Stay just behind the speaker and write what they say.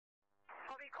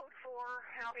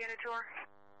and I'll be in a tour.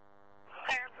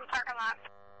 Clear from parking lot.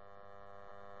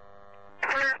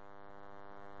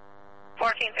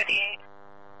 1458.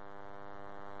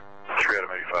 3 Adam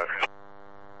 85.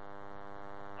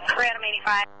 3 Adam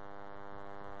 85.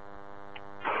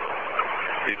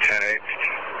 E108,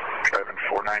 driving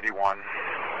 491,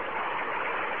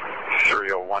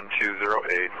 serial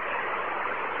 1208,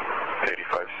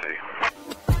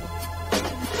 85C.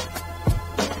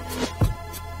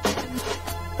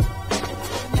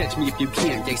 Catch me if you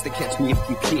can, gangsta, catch me if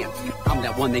you can. I'm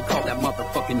that one they call that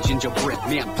motherfucking gingerbread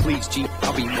man. Please, G,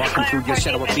 I'll be walking through your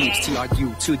shadow of beats.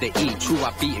 TRU to the E, true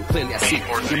I be and clearly I see.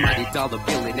 Your mighty dollar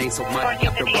bill, it ain't so mighty.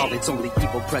 After all, it's only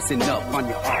evil pressing up on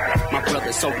your arm. My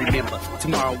brother, so remember,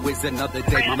 tomorrow is another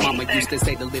day. My mama used to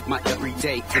say to live my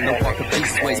everyday in the walk of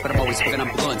these ways, but I'm always fucking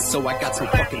on blunt, so I got some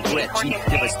fucking bread. G,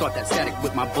 never start that static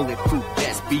with my bulletproof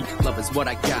vest. B, love is what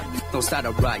I got. Don't start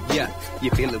a ride yet. You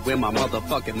feel it when my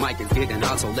motherfucking mic is hitting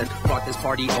out, so let's rock this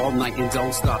party all night and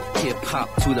don't stop. Hip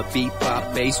hop to the beat,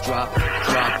 pop, bass drop,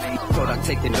 drop. Thought I'm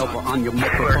taking over on your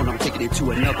microphone, I'm taking it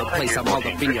to another place. I'm all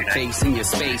up in your face, in your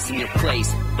space, in your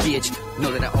place, bitch.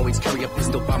 Know that I always carry a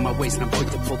pistol by my waist, and I'm quick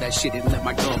to pull that shit and let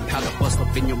my gunpowder bust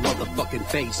up in your motherfucking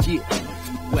face, yeah.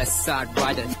 West Side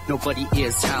Rider, nobody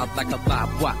is high like a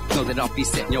live wire. Know that I'll be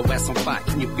setting your ass on fire.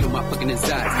 Can you feel my fucking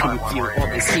insides? Can you feel all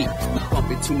this heat? Bump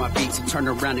into my beats and turn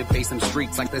around and face them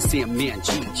streets like the same man.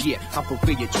 G, yeah, I'll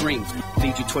fulfill your dreams,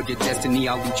 lead you toward your destiny.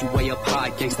 I'll lead you way up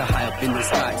high, gangsta high up in the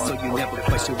sky, so you never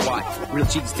question why. Real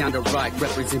G's down to ride,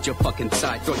 represent your fucking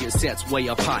side. Throw your sets way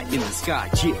up high in the sky,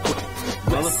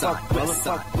 yeah. West Side, West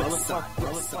Side, West Side,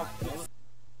 West Side.